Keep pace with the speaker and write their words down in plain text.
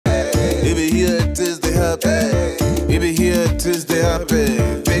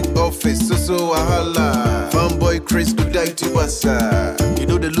happen. Big office, so wahala. Fanboy Chris to die to wasa. You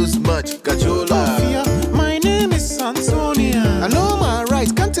know they lose much, Gajola. My name is Anthonia. I know my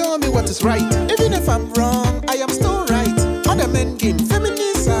rights, can't tell me what is right. Even if I'm wrong, I am still right. Other men game,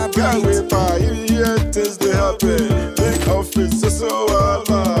 feminists are right. Can't wait for you, things they happen. Big office, so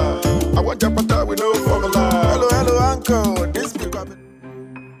wahala. I want your pata with no formula. Hello, hello, uncle. This big rabbit.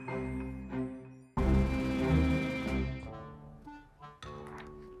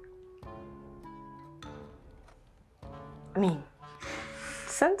 I mean,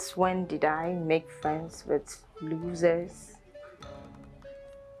 since when did I make friends with losers?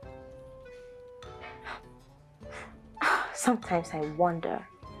 Sometimes I wonder,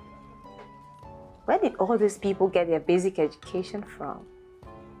 where did all these people get their basic education from?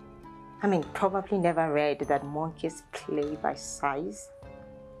 I mean, probably never read that monkeys play by size.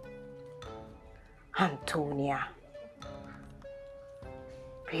 Anthonia.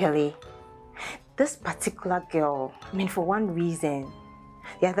 Really? This particular girl, I mean, for one reason,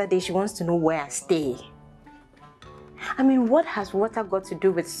 the other day she wants to know where I stay. I mean, what has water got to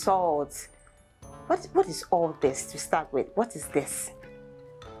do with salt? What is all this to start with? What is this?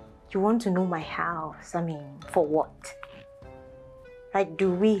 You want to know my house? I mean, for what? Like,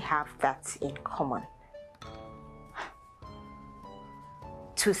 do we have that in common?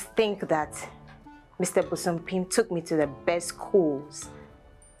 To think that Mr. Bosompim took me to the best schools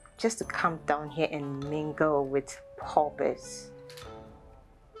just to come down here and mingle with paupers.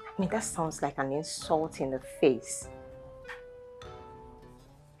 I mean, that sounds like an insult in the face.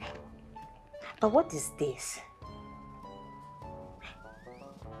 But what is this?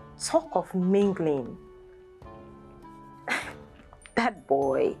 Talk of mingling. That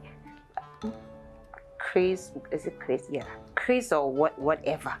boy, Chris, is it Chris? Yeah, Chris or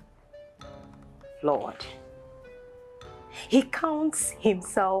whatever. Lord. He counts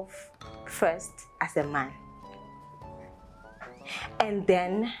himself first as a man. And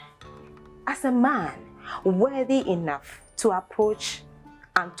then, as a man, worthy enough to approach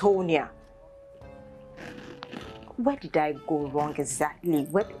Anthonia. Where did I go wrong exactly?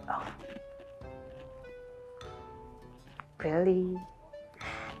 Really?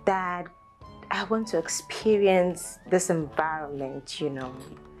 That I want to experience this environment, you know.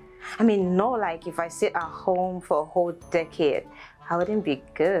 I mean, not like if I sit at home for a whole decade, I wouldn't be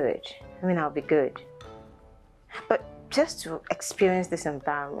good. I mean, I'll be good. But just to experience this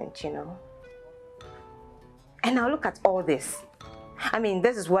environment, you know. And now look at all this. I mean,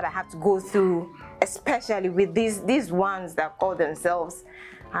 this is what I have to go through, especially with these ones that call themselves,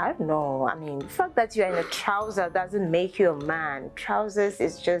 I don't know. I mean, the fact that you're in a trouser doesn't make you a man. Trousers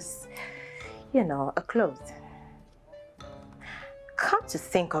is just, you know, a cloth. Come to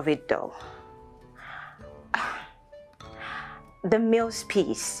think of it though, the male's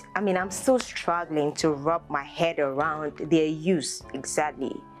piece, I mean, I'm still struggling to wrap my head around their use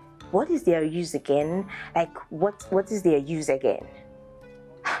exactly. What is their use again? Like, what is their use again?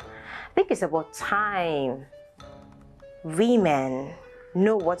 I think it's about time women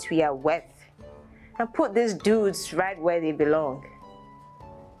know what we are worth and put these dudes right where they belong.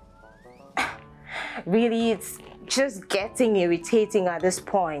 Really, it's just getting irritating at this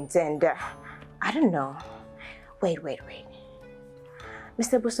point, and I don't know. Wait.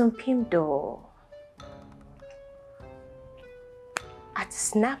 Mr. Bosompim though, at the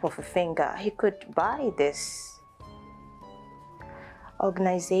snap of a finger, he could buy this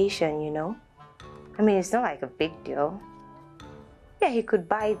organization, you know. I mean, it's not like a big deal. Yeah, he could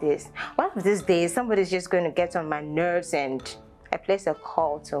buy this. One of these days, somebody's just going to get on my nerves and I place a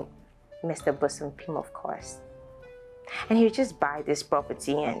call to Mr. Bosompim, of course. And he'll just buy this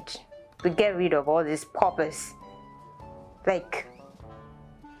property and we get rid of all these paupers. Like,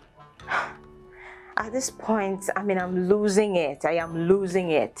 at this point, I mean, I'm losing it. I am losing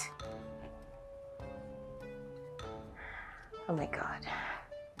it. Oh my God.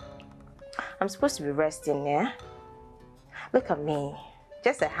 I'm supposed to be resting, yeah? Look at me.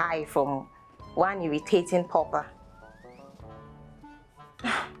 Just a high from one irritating pauper.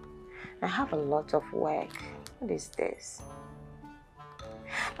 I have a lot of work. What is this?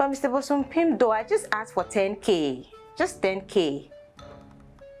 But Mr. Bosompim though, I just asked for 10K. Just 10K.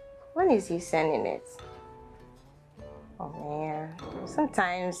 When is he sending it? Oh man.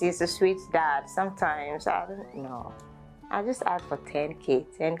 Sometimes he's a sweet dad. Sometimes I don't know. I just asked for 10K.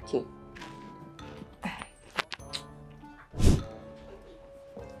 10K.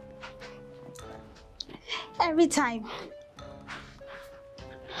 Every time.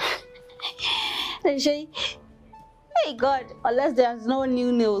 They say, hey God, unless there's no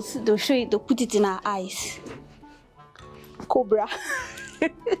new nails, they'll show it, they'll put it in our eyes. Cobra.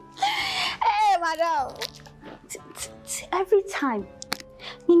 Hey, madam. Every time.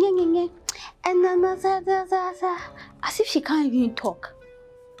 And then as if she can't even talk.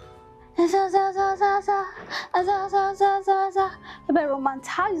 But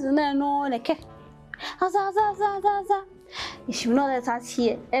romanticizing no like. You should not let us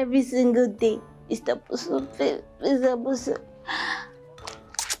hear every single day. It's the bosom.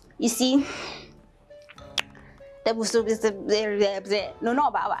 You see, the bosom is the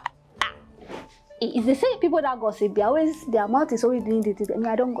no, Baba. It's the same people that gossip. Their mouth is always doing it. I mean,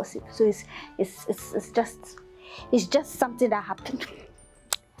 I don't gossip, so it's just something that happened.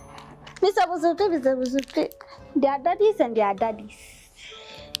 Mr. Bosom, there are daddies and there are daddies.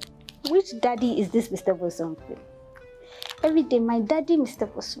 Which daddy is this, Mr. Bosom? Every day, my daddy, Mr.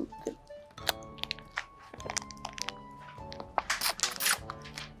 Bosom.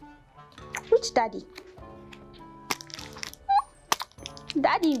 Which daddy?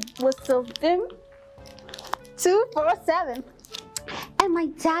 Daddy was so big. 247. And my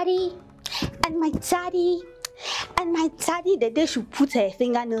daddy, the day she put her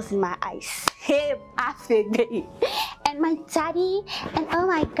fingernails in my eyes. Hey, after day. And my daddy, and oh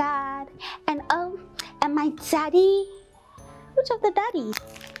my God, and my daddy. Which of the daddies?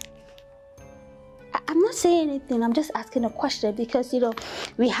 I'm not saying anything. I'm just asking a question because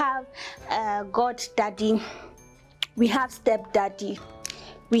we have God daddy, we have step daddy,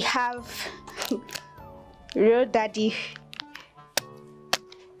 we have real daddy,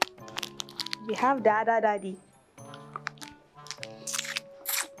 we have dada daddy.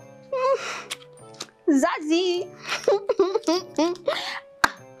 Zazie,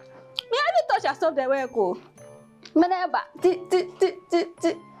 me haven't touched yourself the way I go.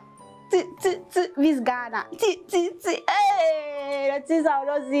 Miss Ghana. Hey, that is how I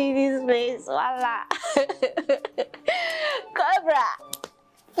don't see this place. Voila. Cobra,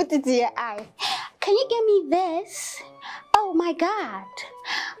 put it to your eye. Can you get me this? Oh my God,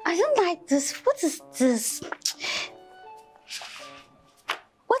 I don't like this. What is this?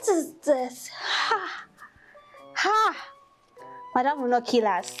 What is this? Ha! Madam will not kill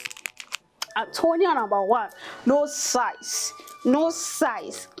us. Anthonia #1. No size. No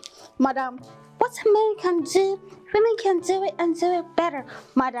size. Madam, what men can do, women can do it and do it better.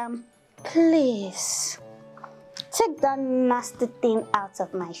 Madam, please. Take that nasty thing out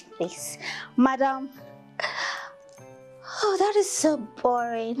of my face. Madam. Oh, that is so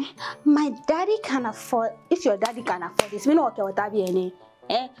boring. My daddy can afford. If your daddy can afford this, we know okay what that be any.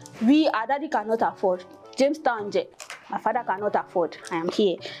 Our daddy cannot afford. Jamestown J. My father cannot afford. I am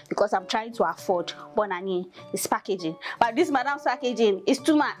here because I'm trying to afford. Bonani is packaging. But this madam's packaging is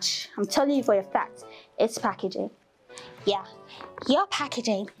too much. I'm telling you for a fact. It's packaging. Yeah. Your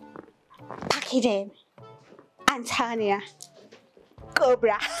packaging. Packaging. Anthonia.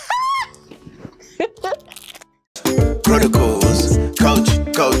 Cobra. Protocols. Coach.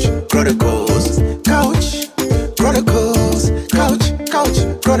 Protocols.